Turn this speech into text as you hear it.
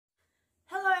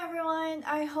everyone!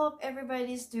 I hope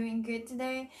everybody's doing good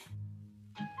today.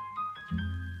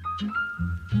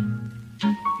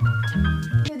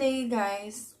 Today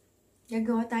guys,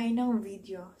 gagawa tayo ng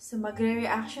video. So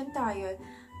magre-reaction tayo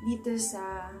dito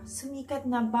sa sumikat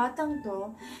na batang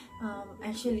to.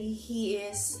 Actually, he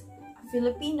is a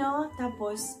Filipino,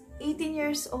 tapos 18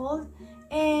 years old,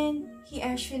 and he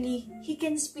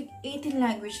can speak 18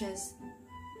 languages.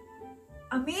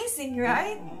 Amazing,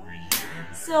 right?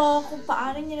 So, kung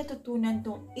paano niya natutunan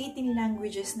tong 18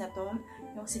 languages na to,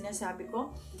 yung sinasabi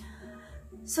ko.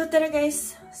 So, tara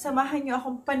guys, samahan niyo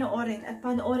akong panoorin at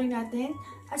panoorin natin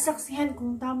at saksihan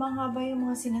kung tama nga ba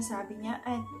yung mga sinasabi niya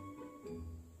at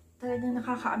talagang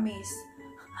nakaka-amaze.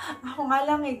 Ako nga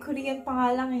lang Korean pa nga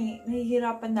lang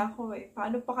nahihirapan na ako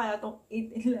Paano pa kaya tong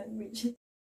 18 languages?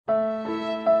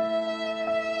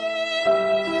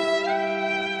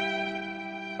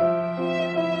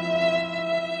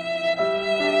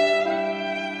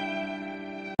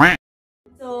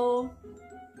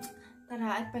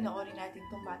 Tara at panoorin natin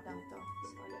tong batang to.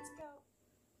 So, let's go.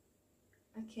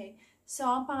 Okay. So,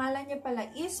 ang pangalan niya pala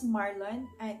is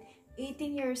Marlon at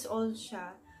 18 years old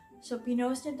siya. So,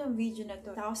 pinost niya tong video na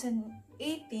to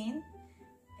 2018.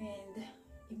 And,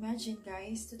 imagine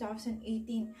guys, 2018.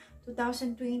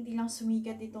 2020 lang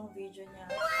sumikat itong video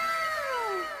niya.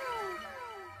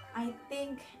 I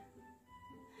think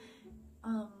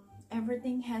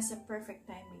everything has a perfect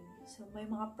timing. So, may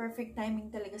mga perfect timing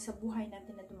talaga sa buhay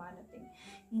natin na dumarating.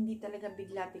 Hindi talaga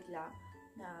bigla-bigla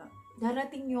na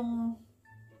darating yung,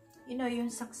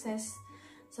 yung success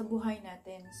sa buhay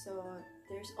natin. So,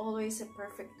 there's always a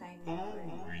perfect timing. Oh,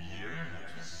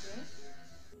 yes.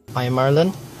 I'm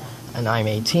Marlon, and I'm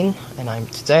 18, and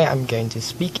today I'm going to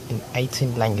speak in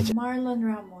 18 languages. Marlon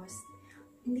Ramos.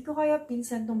 Hindi ko kaya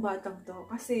pinsan tong batang to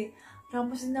kasi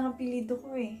Ramos din ang apelido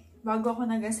ko bago ako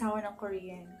nag-asawa ng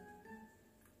Korean.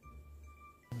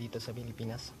 Dito sa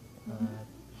Pilipinas.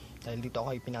 Dahil dito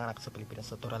ako pinanganak sa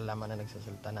Pilipinas, natural lamang na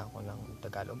nagsasalita na ako ng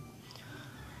Tagalog.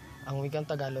 Ang wikang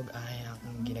Tagalog ay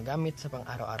ang ginagamit sa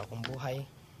pang-araw-araw kong buhay.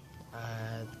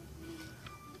 At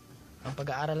ang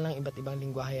pag-aaral ng iba't ibang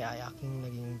lingwahe ay aking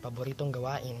naging paboritong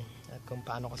gawain. At kung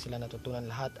paano ko sila natutunan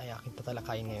lahat ay aking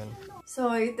tatalakayin ngayon.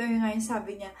 So, ito yung nga yung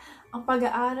sabi niya. Ang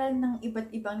pag-aaral ng iba't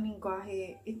ibang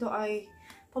lingwahe, ito ay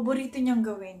paborito niyang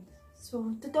gawin.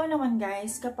 So, totoo naman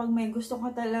guys, kapag may gusto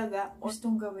ka talaga,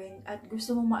 gustong gawin, at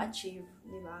gusto mo ma-achieve,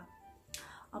 di ba?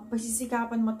 Ang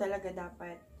pagsisikapan mo talaga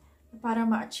dapat para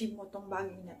ma-achieve mo tong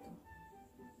bagay na to.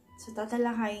 So,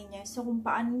 tatalakayin niya. So, kung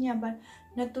paano niya ba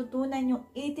natutunan yung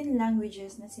 18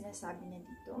 languages na sinasabi niya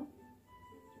dito.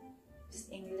 It's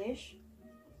English.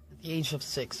 At the age of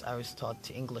 6, I was taught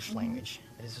the English language.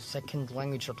 It is the second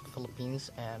language of the Philippines,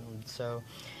 and so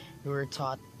we were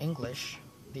taught the English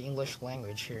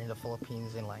language here in the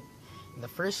Philippines in the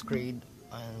first grade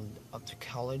and up to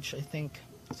college, I think.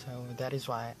 So that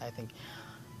is why I think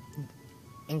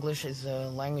English is a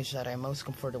language that I'm most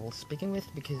comfortable speaking with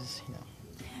because,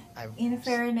 in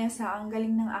fairness, ang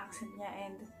galing ng accent niya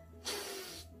and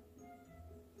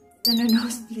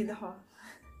nano-nosebleed ako.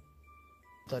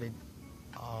 Studied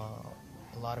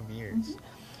a lot of years.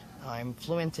 I'm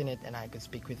fluent in it and I could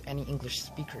speak with any English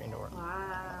speaker in the world.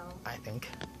 Wow. I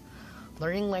think.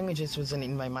 Learning languages wasn't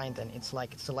in my mind, and it's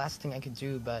the last thing I could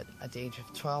do, but at the age of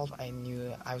 12, I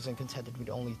knew I wasn't contented with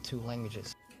only 2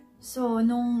 languages. So,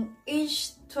 nung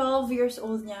age 12 years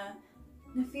old niya,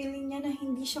 na-feeling niya na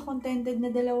hindi siya contented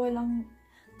na 2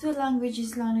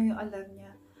 languages lang na yung alam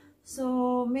niya. So,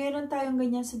 meron tayong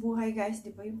ganyan sa buhay guys,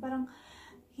 di ba? Yung parang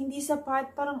hindi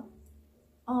sapat, parang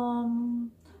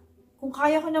kung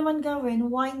kaya ko naman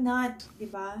gawin, why not, di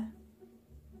ba?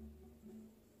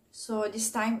 So, this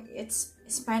time, it's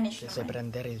Spanish. Empecé a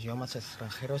aprender idiomas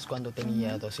extranjeros cuando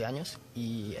tenía 12 años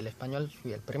y el español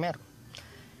fui el primero.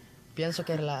 Pienso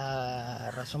que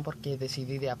la razón por qué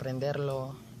decidí de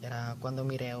aprenderlo era cuando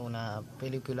miré una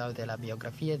película de la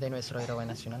biografía de nuestro héroe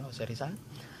nacional, José Rizal.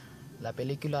 La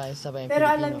película estaba en Pero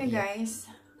Filipino. alam niyo guys,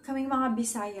 kaming mga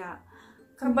Bisaya,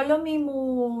 kabalo may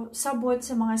mo sabot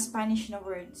sa mga Spanish na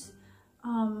words.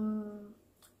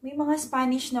 May mga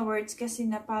Spanish na words kasi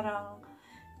na parang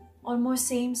almost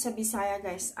same sa Bisaya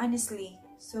guys, honestly.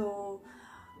 So,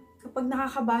 kapag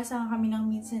nakakabasa kami ng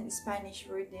minsan Spanish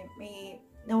word, may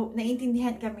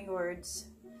naintindihan kami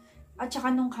words. At saka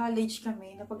nung college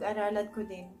kami, napag-aralan ko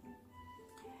din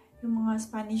yung mga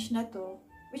Spanish na to.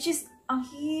 Which is, ang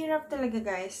hirap talaga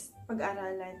guys,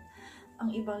 pag-aralan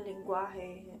ang ibang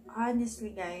lingwahe.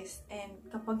 Honestly guys, and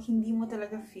kapag hindi mo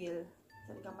talaga feel,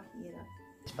 talaga mahirap.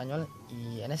 Español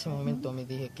y en ese momento me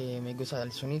dije que me gusta el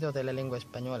sonido de la lengua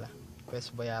española.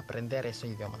 pues voy a aprender ese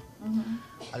idioma.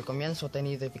 Al comienzo he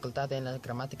tenido dificultades en la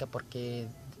gramática porque,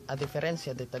 a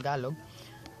diferencia de Tagalog,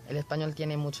 el español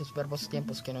tiene muchos verbos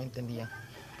tiempos que no entendía,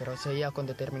 pero seguía con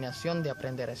determinación de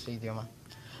aprender ese idioma.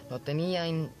 No tenía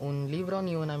un libro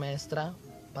ni una maestra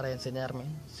para enseñarme,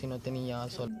 sino tenía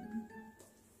solo.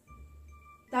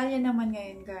 Italian naman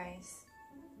ngayon, guys.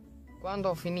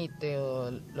 Quando ho finito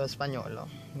lo spagnolo,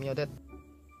 mi ho detto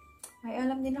May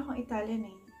alam din akong Italian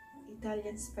eh.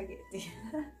 Italian spaghetti.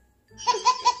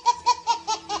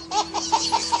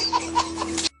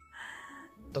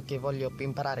 che voglio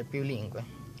imparare più lingue.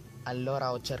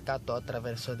 Allora ho cercato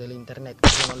attraverso dell'internet che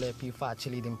sono le più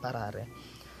facili da imparare.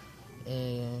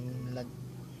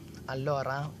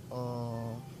 Allora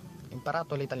ho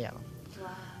imparato l'italiano. Wow.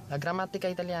 La grammatica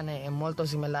italiana è molto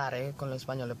similare con lo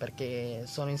spagnolo perché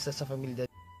sono in stessa famiglia.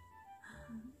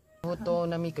 Ho avuto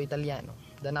un amico italiano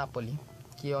da Napoli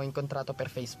che ho incontrato per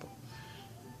Facebook.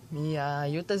 Mi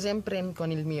aiuta sempre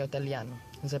con il mio italiano,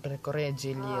 sempre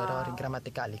corregge gli errori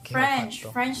grammaticali che ho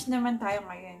fatto. French naman tayo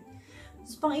ngayon.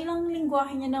 So, pang ilang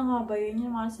lingwahe niya na nga ba yun?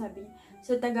 Yung mga sabi niya.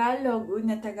 So, Tagalog,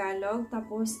 una Tagalog,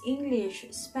 tapos English,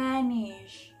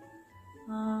 Spanish.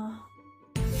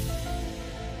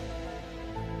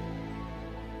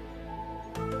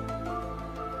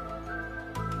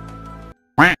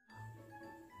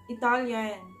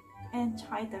 Italian, and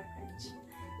tsaka French.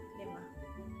 Lima.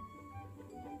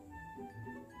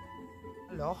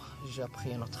 Alors, j'ai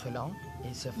appris une autre langue,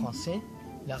 et c'est français.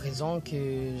 La raison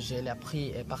que je l'ai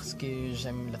appris est parce que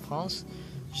j'aime la France.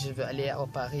 Je veux aller à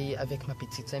Paris avec ma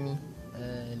petite amie.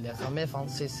 Le grammaire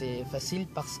français, c'est facile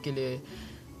parce qu'il est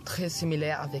très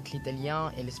similaire avec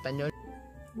l'italien et l'espagnol.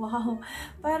 Wow!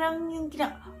 Parang yung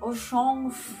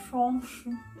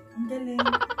ang galing.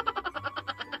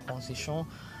 Prononciation,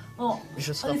 Oh,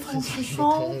 je serai présent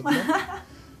prononciation.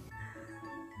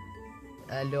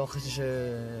 Alors,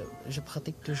 je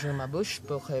pratique toujours ma bouche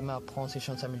pour que ma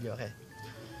prononciation s'améliore.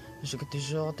 J'écoute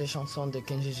toujours des chansons de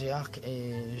Kenji Giarc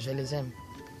et je les aime.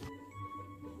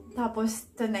 Tapos,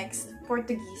 the next,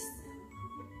 Portuguese.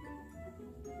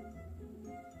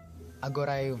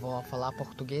 Agora eu vou falar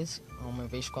português. Uma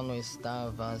vez quando eu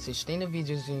estava assistindo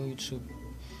vídeos no YouTube,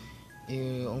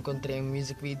 eu encontrei um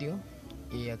music video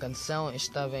e a canção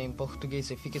estava em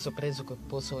português e fiquei surpreso que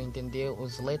posso entender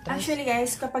as letras. Actually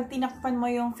guys, kapag tinakpan mo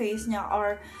yung face niya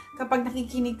or kapag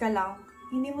nakikinig ka lang,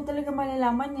 hindi mo talaga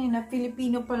malalaman eh na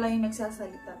Filipino pala yung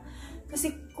nagsasalita.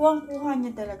 Kasi kuhang-kuha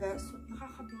niya talaga. So,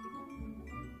 nakakabilib.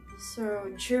 So,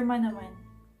 German naman.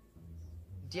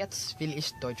 Jetzt will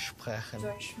ich Deutsch sprechen.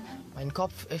 Deutschman. Mein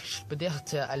Kopf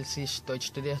explodierte, als ich Deutsch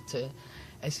studierte.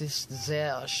 Es ist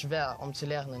sehr schwer, zu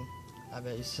lernen.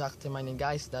 Aber ich sagte meinem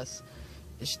Geist, dass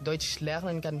ich Deutsch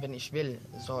lernen kann, wenn ich will.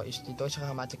 So ich die deutsche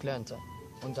Grammatik lernte.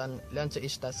 Und dann lernte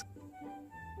ich das.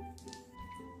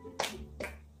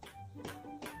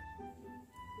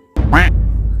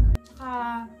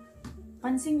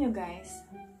 Pansin nyo guys,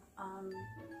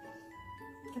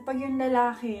 kapag yung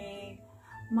lalaki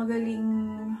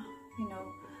magaling,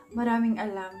 maraming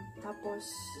alam, tapos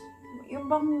yung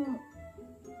bang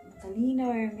matalino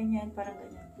or ganyan,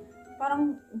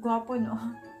 parang gwapo, no?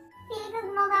 Feeling ko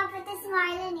gumagwapo ito si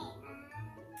Marlon eh.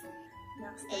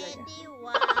 Next talaga.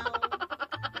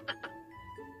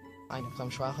 Eine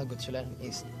Fremdsprache gut zu lernen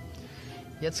ist.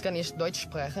 Jetzt kann ich Deutsch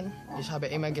sprechen. Ich habe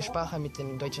immer gesprochen mit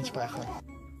den deutschen Sprechern.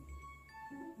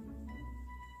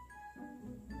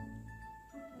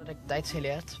 Nadat ik Duits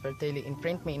geleerd, vertelde in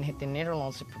print me in het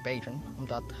Nederlands te proberen,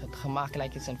 omdat het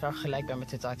gemakkelijk is en vergelijkbaar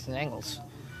met het Duits en Engels.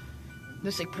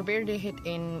 Dus ik probeerde het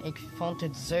en ik vond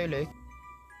het zo leuk.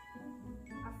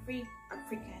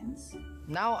 Afrikaans?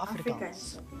 Nou,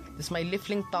 Afrikaans. Dat is mijn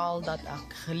lievelingstaal dat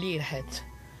ik geleerd heb.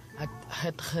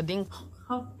 Het geding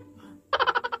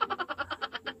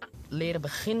leren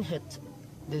begin het.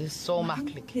 Dit is zo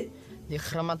makkelijk. Die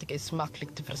grammatica is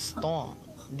makkelijk te verstaan.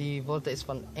 Die woorden is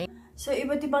van So,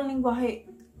 iba't ibang lingwahe,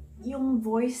 yung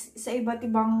voice sa iba't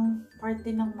ibang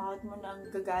parte ng mouth mo nang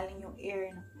gagaling yung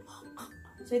air.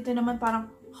 So, ito naman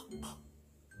parang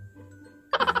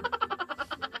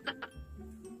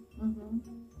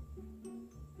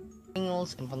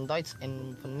Engels en van Duits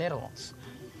en van Nederlands.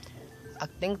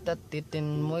 Ik denk dat dit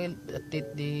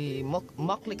de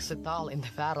makkelijkste taal in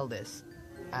de wereld is.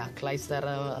 Ik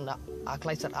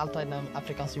luister altijd naar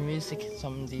Afrikaanse muziek,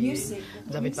 zoals die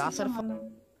David Wasser van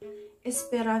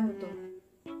Esperanto.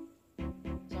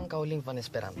 Ang kauling van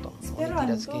Esperanto.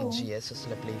 Esperanto. GS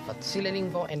la play facile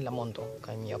lingua en la mondo,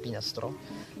 kaj mi opiniastro.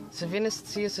 Se venis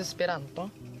scias Esperanto,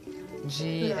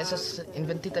 ĝi estas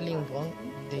inventita lingvo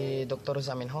de Dr.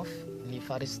 Zamenhof. Li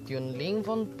faris tiun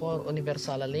lingvon por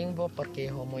universala lingvo, por ke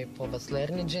homoj povas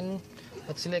lerni ĝin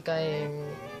at sila kay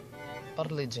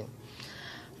parligin.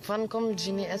 Fan kom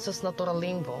gini esas natural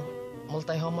lingvo,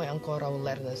 multaj homoj ankoraŭ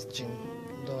lernas ĝin.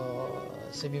 Do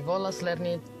se vi volas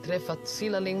lerni tre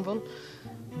facila lingvon,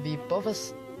 vi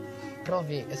povas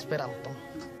provi Esperanto.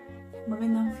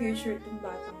 Magandang future tong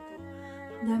batang to.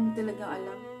 Dami talagang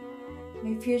alam.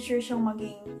 May future siyang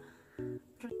maging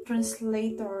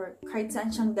translator. Kahit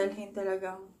saan siyang dalhin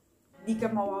talagang di ka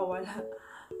mawawala.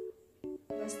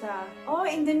 Basta,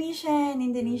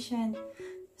 Indonesian.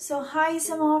 So, hi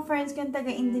sa mga friends kong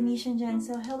taga-Indonesian dyan.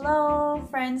 So, hello,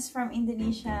 friends from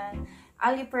Indonesia.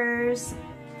 Alipers.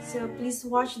 So, please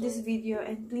watch this video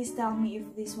and please tell me if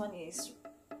this one is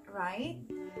right.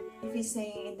 If he's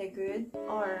saying in the good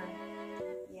or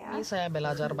yeah. Saya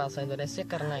belajar bahasa Indonesia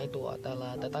karena itu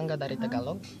adalah tetangga dari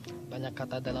Tagalog. Banyak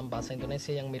kata dalam bahasa Indonesia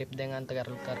yang mirip dengan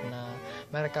Tagalog karena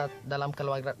mereka dalam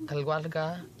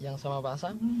keluarga yang sama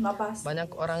bahasa.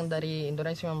 Banyak orang dari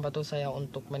Indonesia membantu saya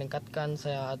untuk meningkatkan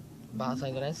saya bahasa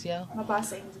Indonesia.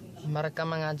 Mereka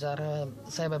mengajar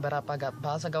saya beberapa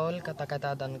bahasa gaul,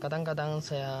 kata-kata, dan kadang-kadang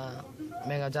saya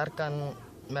mengajarkan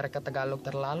mereka Tagalog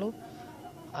terlalu.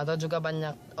 Ada juga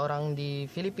banyak orang di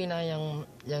Filipina yang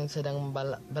sedang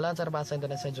belajar bahasa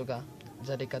Indonesia juga.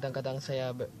 Jadi kadang-kadang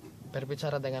saya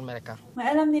berbicara dengan mereka.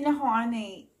 May alam din ako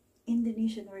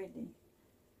Indonesian word eh.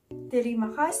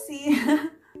 Terima kasih.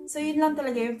 So yun lang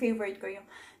talaga yung favorite ko. Yung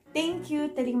thank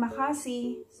you, terima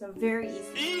kasih. So very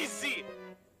easy. Easy!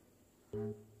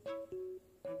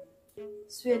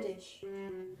 Swedish.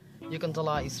 Jag kan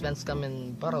tala i svenska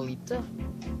men bara lite.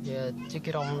 Jag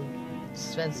tycker om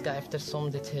svenska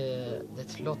eftersom det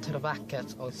låter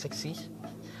vackert och sexigt.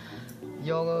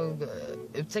 Jag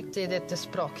upptäckte detta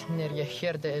språk när jag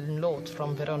hörde en låt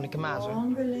från Veronica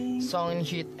Maggio. Sången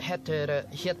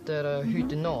heter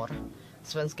Hudenor.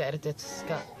 Svenska är det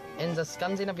enda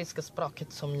skandinaviska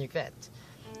språket som jag vet.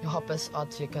 Jag hoppas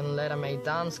att jag kan lära mig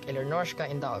dansk eller norska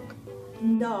en dag.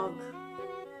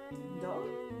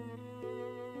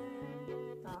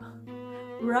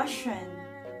 Russian.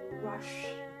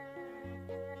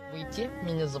 Выйти,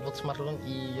 меня зовут Marlon,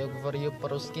 и я говорю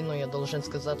по-русски, но я должен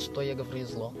сказать, что я говорю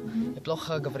зло. Я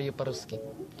плохо говорю по-русски.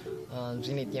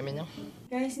 Извините меня.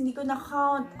 Guys, hindi ko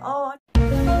na-count.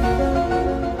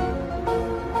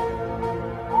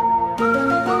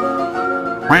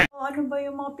 Ano ba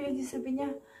yung mga pinagsasabi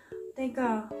niya?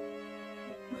 Teka,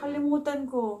 nakalimutan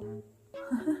ko.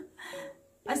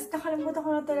 Nakalimutan ko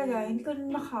na talaga. Hindi ko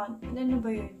na-count. Ano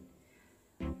ba yun?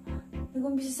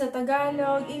 Nag-umpisa sa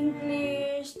Tagalog,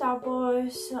 English,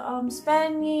 tapos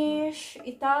Spanish,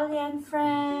 Italian,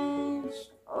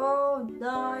 French,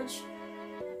 Dutch,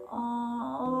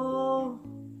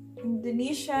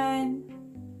 Indonesian,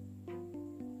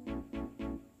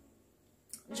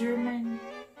 German.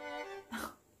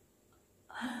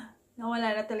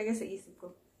 Nawala na talaga sa isip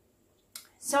ko.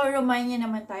 So, Romania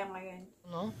naman tayo ngayon.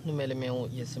 Nu melder mig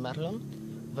Jesse Marlon.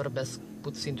 Vorbesc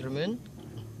puțin român.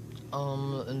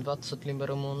 Învățat limba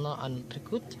română anul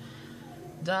trecut.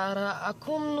 Dar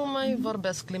acum nu mai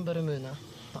vorbesc limba română.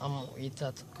 Am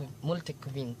uitat multe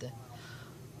cuvinte.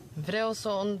 Vreau să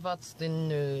o învăț din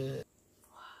nou.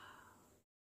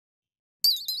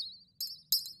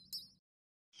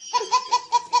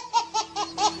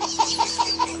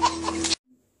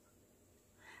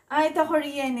 Ito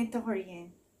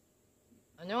Korean.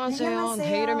 안녕하세요.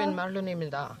 내 이름은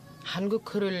말론입니다.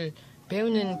 한국어를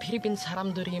배우는 필리핀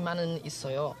사람들이 많은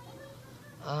있어요.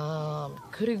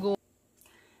 그리고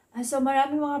So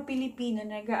maraming mga Pilipino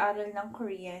nag-aaral ng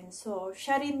Korean. So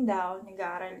siya rin daw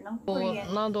nag-aaral ng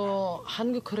Korean. 나도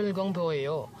한국어를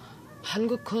공부해요.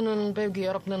 한국어는 배우기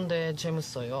어렵는데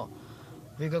재밌어요.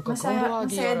 외국어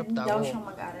공부하기 어렵다고.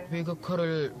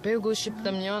 외국어를 배우고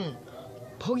싶다면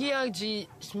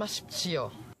포기하지 마십시오.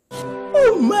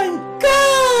 Oh my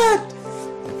God!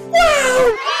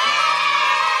 Wow!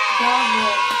 Bravo!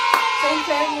 So in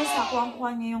fairness, nakuha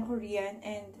niya yung Korean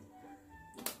and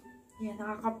yeah,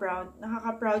 nakaka-proud.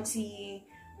 Nakaka-proud si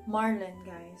Marlon,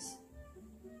 guys.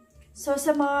 So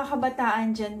sa mga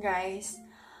kabataan dyan, guys,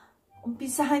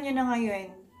 umpisahan nyo na ngayon.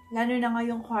 Lalo na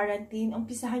ngayong quarantine,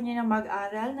 umpisahan nyo na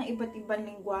mag-aral ng iba't ibang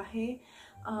lingwahe.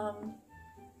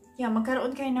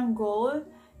 Magkaroon kayo ng goal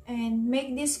and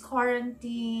make this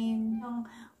quarantine ng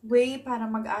way para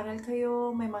mag-aral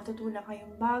kayo, may matutunan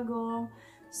kayong bago.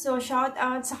 So, shout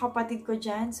out sa kapatid ko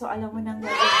dyan. So, alam mo nang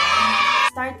gagawin.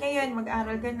 Start ngayon,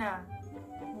 mag-aral ka na.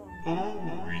 Oh,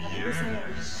 yes.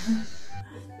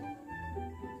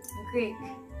 Great.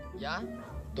 Ja,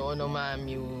 to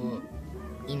nomamiu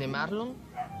ine Marlon,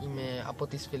 ime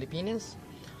apotis Filipinas.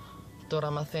 Tora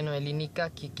matheno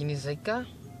elinika ki kinizeka,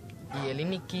 i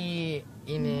eliniki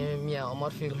ini mia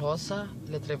omar filhosa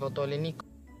le trevotolini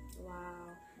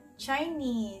Wow.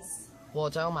 Chinese. 我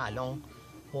叫马龙，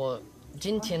我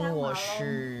今天我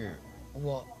是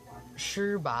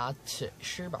18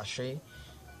岁，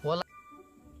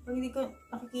 Pag hindi ko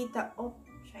nakikita, oh,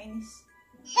 Chinese.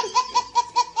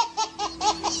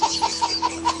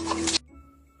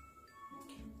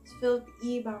 Spelled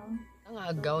ibang. ang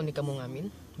agaw ni kamong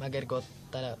amin magergot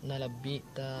nalabi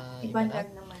ta Ibanag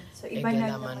naman. So, Iba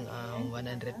ibanag naman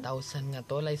naman. 100,000 nga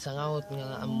tolay sa ngaut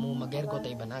nga amo magergot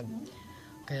ta ibanag.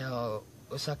 Kaya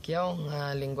usakyaw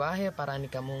nga lingwahe para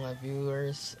ni kamo nga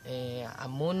viewers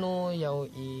amuno yaw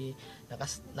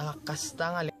nakakasta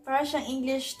nga Para siyang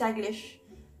English, Taglish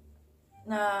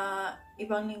na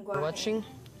ibang lingwahe. watching.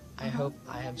 I hope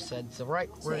I have said the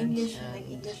right So, words English, and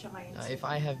nag-English siya ngayon. if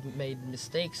I have made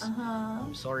mistakes,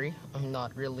 I'm sorry. I'm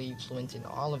not really fluent in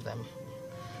all of them.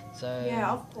 So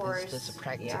Yeah, of course. it's just a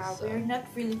practice. Yeah, so we're not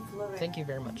really fluent. thank you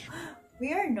very much.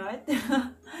 We are not.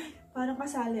 Parang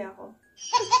kasali ako.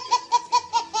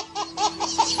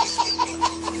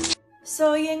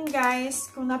 So, yun guys,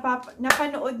 kung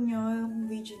napanood nyo yung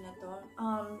video na to,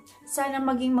 sana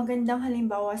maging magandang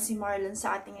halimbawa si Marlon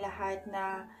sa ating lahat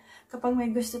na kapag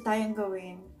may gusto tayong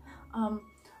gawin,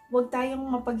 huwag tayong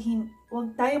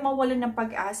mawalan ng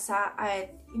pag-asa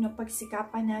at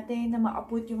pagsikapan natin na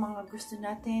maabot yung mga gusto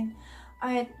natin.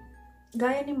 At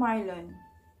gaya ni Marlon,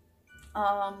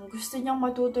 gusto niyang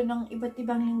matuto ng iba't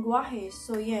ibang lingwahe.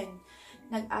 So, yan.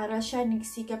 Nag-aral siya,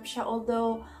 nagsikap siya.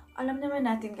 Although, alam naman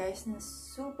natin guys na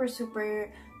super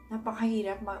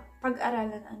napakahirap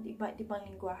pag-aralan ang iba't ibang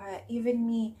lingwahe. Even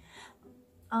me,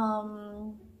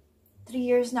 3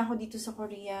 years na ako dito sa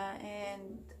Korea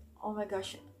and oh my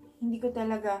gosh, hindi ko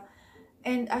talaga,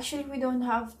 and actually we don't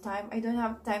have time, I don't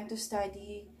have time to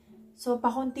study, so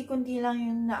pakunti-kunti lang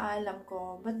yung naalam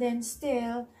ko, but then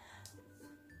still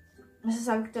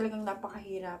masasabi ko talagang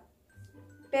napakahirap.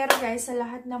 Pero guys, sa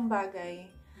lahat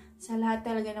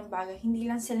talaga ng bagay, hindi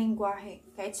lang sa lingwahe,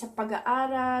 kahit sa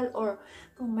pag-aaral or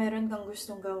kung meron kang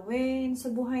gustong gawin sa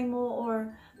buhay mo,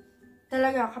 or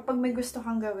talaga kapag may gusto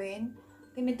kang gawin,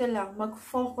 ganito lang,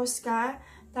 mag-focus ka,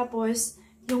 tapos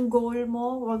yung goal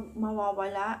mo, wag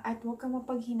mawawala, at wag kang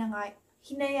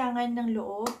hinayangan ng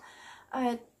loob,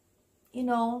 at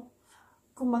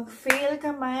kung mag-fail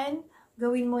ka man,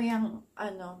 gawin mo yung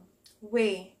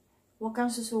way, wag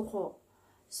kang susuko.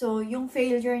 So, yung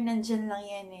failure nandyan lang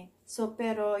yan eh. So,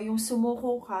 pero yung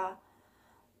sumuko ka,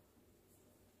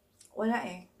 wala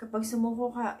eh. Kapag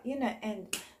sumuko ka, yun na,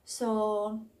 end.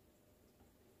 So,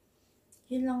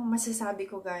 yun lang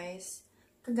masasabi ko guys.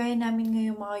 Kagaya namin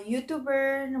ngayong mga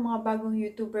YouTuber, ng mga bagong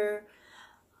YouTuber,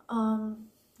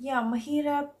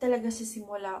 mahirap talaga sa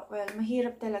simula. Well,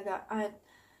 mahirap talaga. At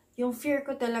yung fear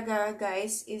ko talaga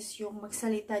guys is yung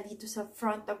magsalita dito sa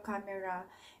front of camera.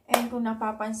 And kung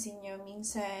napapansin nyo,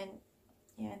 minsan,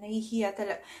 nahihiya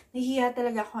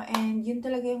talaga ako. And yun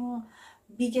talaga yung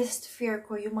biggest fear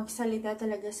ko, yung magsalita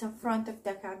talaga sa front of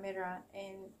the camera.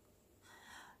 And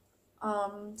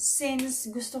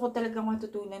since gusto ko talagang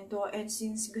matutunan to, and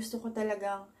since gusto ko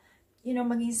talagang,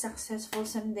 maging successful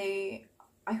someday,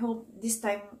 I hope this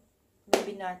time,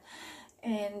 maybe not.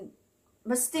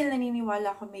 But still,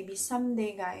 naniniwala ko maybe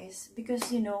someday, guys. Because,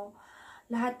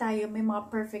 lahat tayo may mga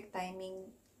perfect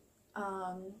timing.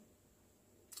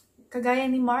 Kagaya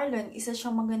ni Marlon, isa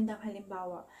siyang magandang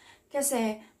halimbawa.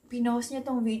 Kasi, pinost niya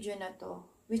tong video na to,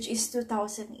 which is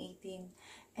 2018.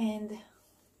 And,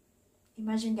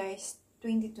 imagine guys,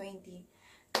 2020,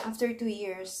 after 2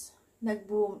 years,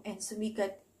 nag-boom and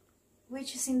sumikat,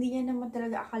 which is hindi niya naman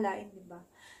talaga akalain, diba?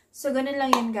 So, ganun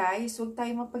lang yun guys. Huwag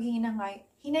tayo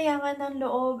hinayangan ng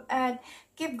loob at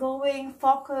keep going,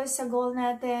 focus sa goal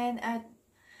natin, at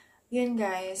yun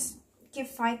guys, keep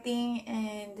fighting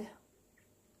and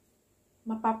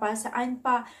mapapasaan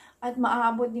pa at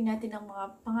maaabot din natin ang mga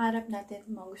pangarap natin,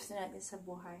 mga gusto natin sa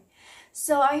buhay.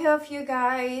 So, I hope you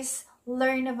guys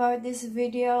learn about these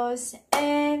videos,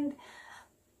 and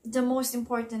the most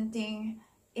important thing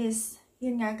is,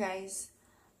 yun nga guys,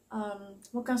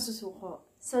 huwag kang susuko.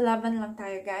 So, laban lang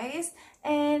tayo guys.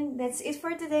 And that's it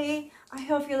for today. I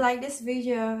hope you like this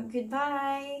video.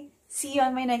 Goodbye! See you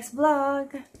on my next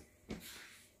vlog!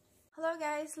 Hello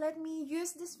guys! Let me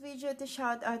use this video to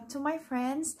shout out to my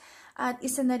friends. At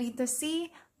isa na rito si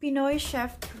Pinoy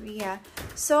Chef Korea.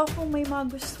 So, kung may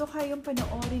mga gusto kayong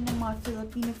panoorin ng mga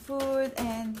Filipino food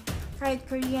and kahit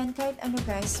Korean, kahit ano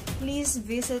guys, please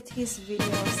visit his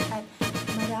videos at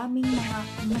maraming mga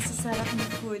masasarap na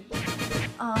food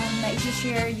na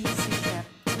i-share dito si Chef.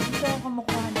 So, dito ako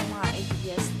kumukuha ng mga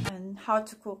ideas on how how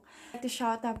to cook. I'd like to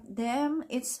shout out them.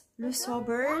 It's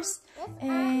Lusobers.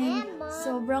 And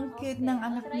sobrang cute ng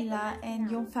anak nila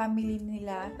and yung family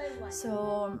nila.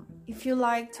 So, if you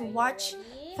like to watch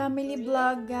family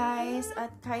vlog, guys,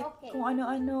 at kahit kung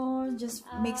ano-ano, just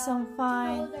make some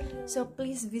fun. So,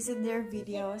 please visit their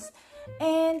videos.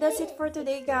 And that's it for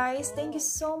today, guys. Thank you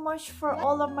so much for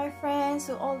all of my friends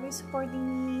who always supporting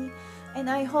me. And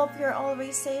I hope you're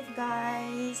always safe,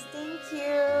 guys. Thank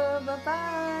you.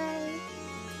 Bye-bye.